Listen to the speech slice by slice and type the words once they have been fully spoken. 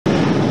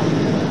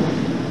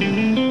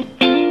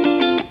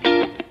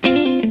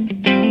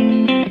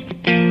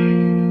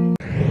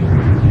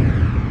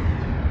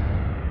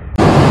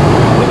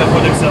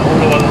Находимся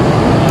около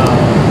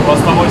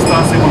хвостовой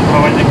станции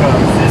бортпроводника.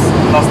 Здесь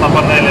у нас на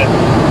панели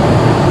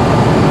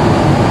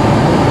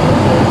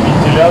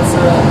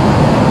вентиляция,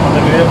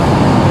 подогрев и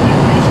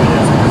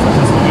выключение.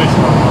 Сейчас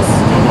выключено, у нас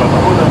теплая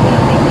погода,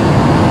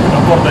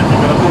 комфортная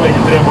температура и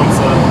не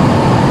требуется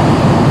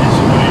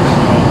ничего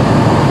лишнего.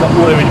 Это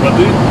уровень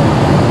воды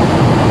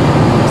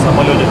в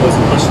самолете, то есть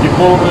почти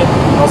полный. У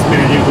нас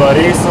впереди 2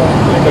 рейса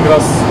и как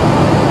раз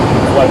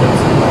хватит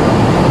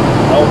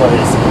на оба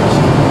рейса.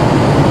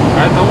 А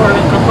это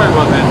уровень какой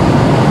воды?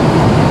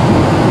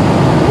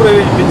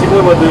 Уровень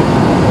питьевой воды.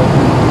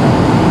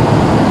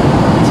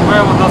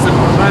 Питьевая вода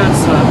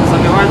загружается,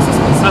 заливается в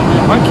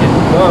специальные баки?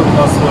 Да, у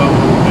нас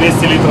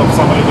 200 литров в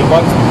самолете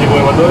бак с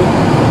питьевой водой.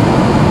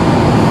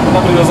 Она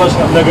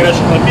предназначена для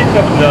горячих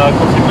напитков, для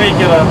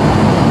кофемейкера,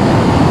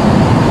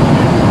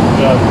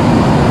 для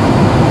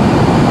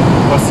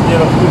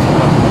повседневных нужд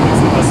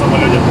на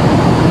самолете.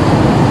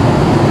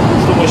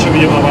 Что мы еще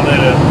видим на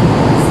панели?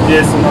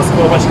 Здесь у нас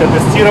кнопочка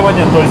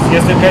тестирования, то есть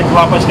если опять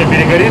лампочка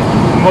перегорит,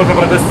 можно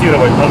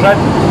протестировать, нажать,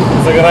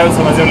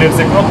 загораются на земле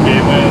все кнопки,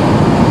 и мы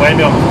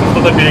поймем, что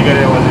что-то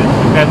перегорело,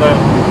 какая-то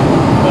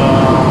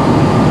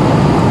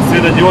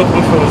светодиод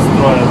вышел из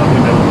строя,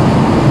 например.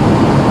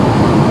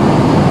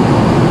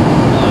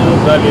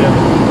 Далее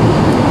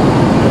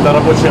это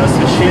рабочее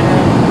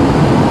освещение,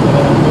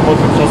 мы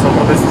можем сейчас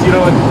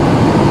протестировать.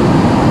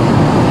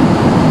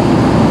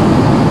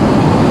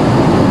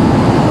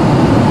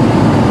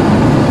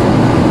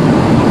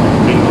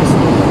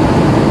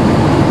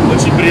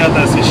 Очень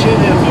приятное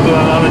освещение, тут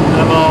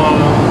оно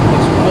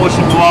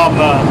очень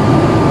плавно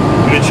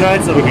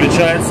включается,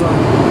 выключается.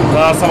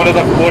 На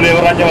самолетах более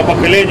раннего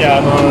поколения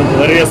оно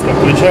резко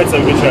включается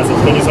и выключается,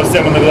 что не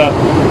совсем иногда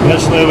в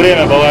ночное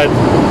время бывает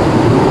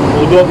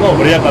удобно,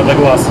 приятно для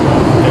глаз.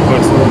 Такое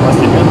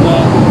постепенно.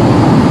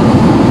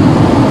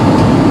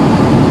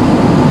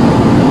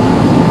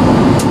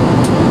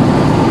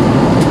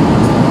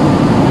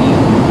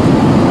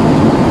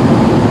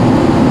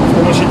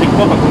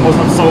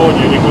 Можно в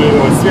салоне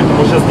регулировать свет, но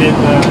мы сейчас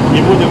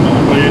не будем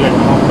проверять,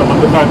 потому что там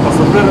отдыхают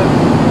пассажиры.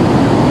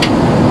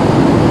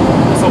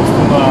 И,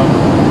 собственно,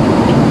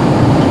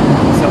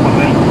 вся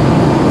панель.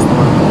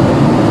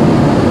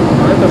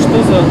 А это что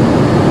за?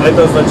 А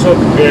это значок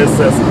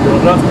ГСС,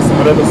 гражданский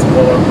самолет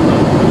Супола.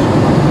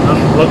 Наш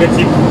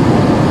логотип.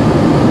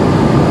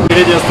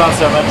 Передняя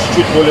станция, она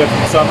чуть-чуть более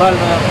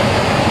функциональная.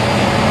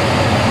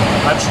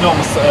 Начнем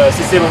с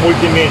системы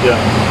мультимедиа. С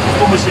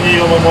помощью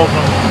нее мы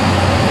можем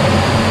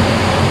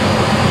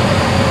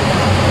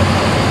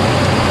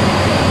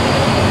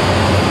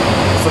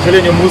К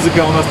сожалению,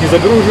 музыка у нас не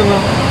загружена.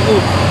 Ну,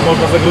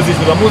 можно загрузить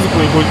сюда музыку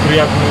и будет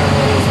приятный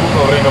звук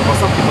во время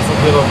посадки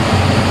пассажиров.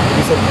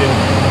 Высадки.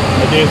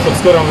 Надеюсь, что в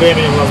скором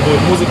времени у нас будет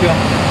музыка.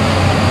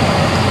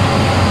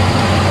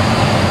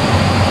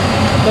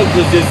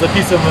 Также здесь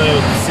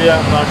записаны все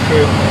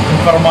наши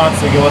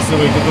информации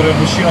голосовые, которые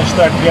мужчина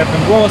читает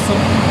приятным голосом.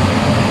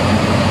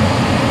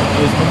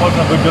 То есть мы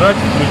можем выбирать,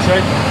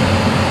 включать.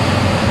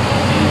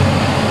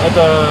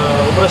 Это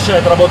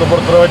упрощает работу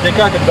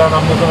бортпроводника, когда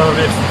нам нужно,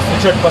 например,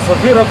 встречать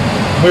пассажиров,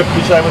 мы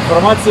включаем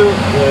информацию,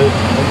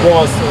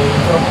 голос,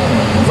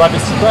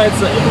 запись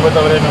читается, и мы в это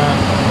время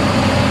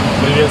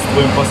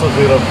приветствуем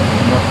пассажиров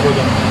на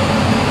входе.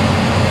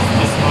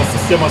 Здесь у нас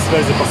система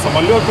связи по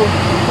самолету.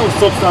 Ну,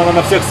 собственно, она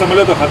на всех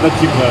самолетах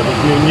однотипная,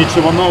 тут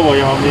ничего нового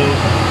я вам не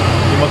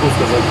могу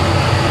сказать.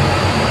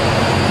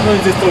 Ну и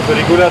здесь тоже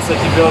регуляция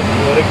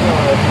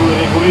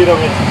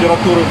регулирование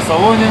температуры в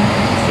салоне.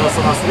 Сейчас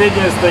она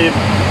средняя стоит,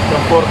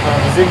 комфортно.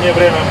 В зимнее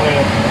время мы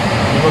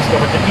немножко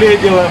потеплее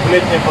делаем, в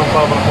летнее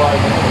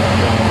прохладнее.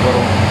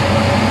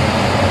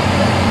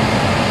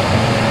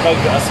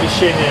 Также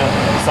освещение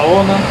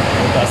салона,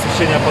 это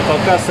освещение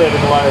потолка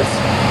Sailing Lights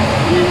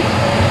и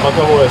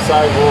боковое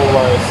Sidewall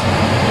Lights.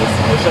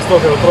 Мы сейчас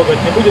тоже его трогать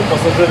не будем,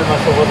 пассажиры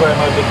наши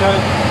уважаемые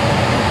отдыхают.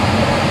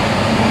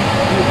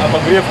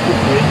 Обогрев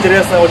кухни.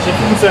 Интересная очень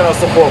функция на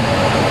сухом.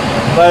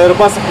 На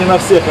Airbus не на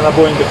всех, и на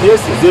Боингах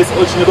есть. Здесь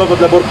очень удобно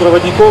для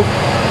бортпроводников.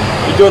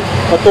 Идет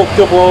поток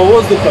теплого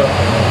воздуха.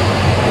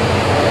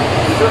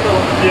 Из этого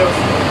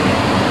отверстия.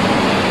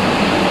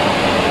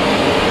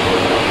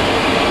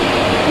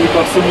 И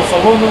по всему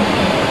салону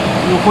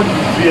не уходит в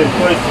дверь.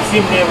 То есть в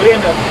зимнее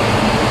время,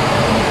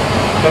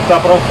 когда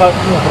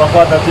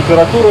прохладная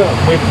температура,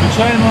 мы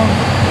включаем его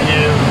и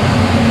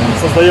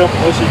создаем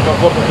очень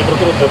комфортную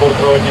температуру для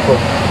бортпроводников.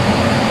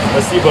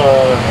 Спасибо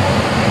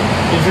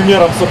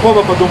инженерам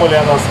Сухого, подумали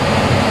о нас.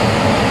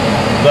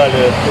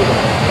 Далее,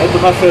 это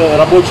наше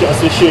рабочее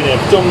освещение.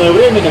 В темное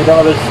время, когда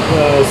надо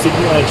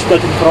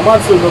читать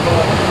информацию,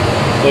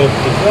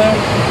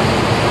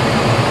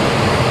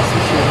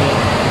 освещение.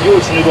 И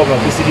очень удобно,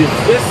 ты сидишь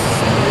здесь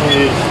и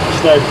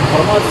читаешь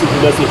информацию,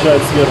 тебя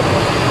освещает сверху.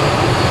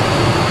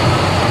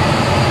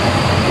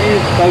 И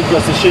также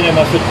освещение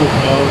нашей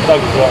кухни, оно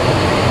также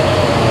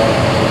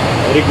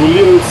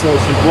регулируется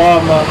очень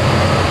плавно.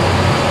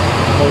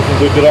 можно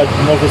выбирать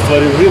множество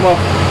режимов,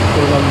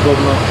 которые нам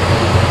удобно.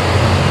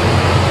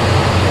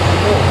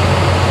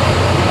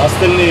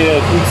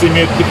 Остальные функции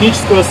имеют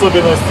техническую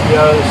особенность,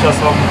 я сейчас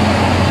вам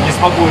не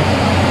смогу их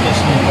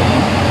уточнить.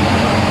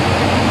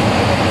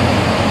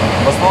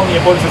 В основном не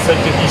пользуется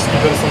технический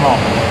персонал.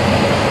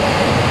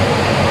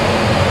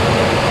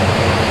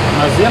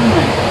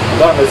 Наземный?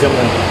 Да,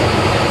 наземный.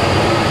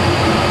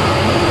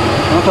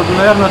 Ну, это,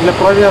 наверное, для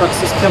проверок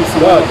систем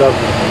самолета. Да,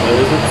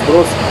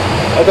 сброс.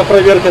 Это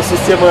проверка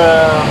системы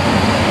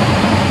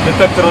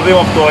детектора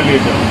дыма в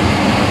туалете.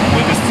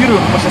 Мы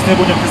тестируем, мы сейчас не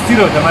будем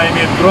тестировать, она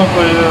имеет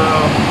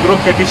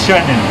громкое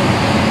пищание.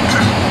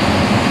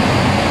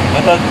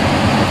 Это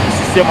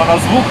система на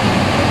звук,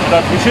 это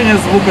отключение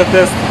звука,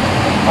 тест,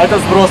 а это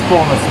сброс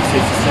полностью всей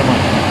системы.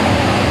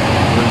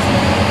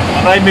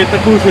 Она имеет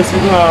такую же,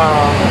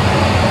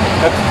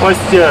 как в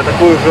хвосте,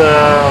 такой же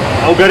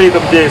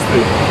алгоритм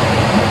действий.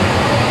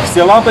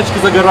 Все лампочки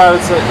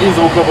загораются и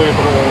звуковые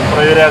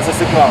проверяются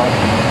сигналы.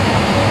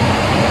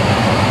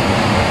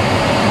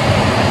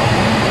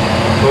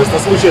 То есть на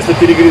случай, если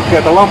перегорит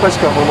какая-то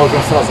лампочка, мы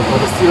можем сразу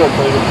протестировать,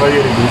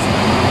 проверить здесь.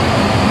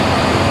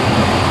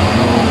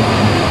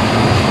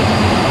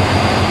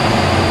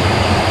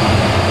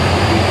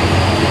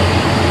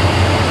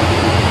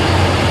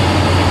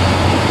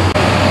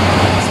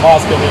 С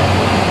масками.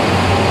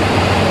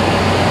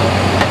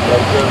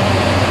 Так,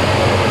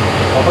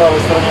 по правой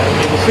стороне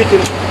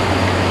глушитель.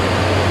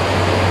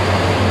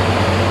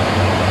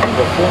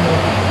 Мегафоны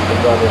и так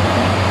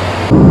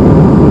далее.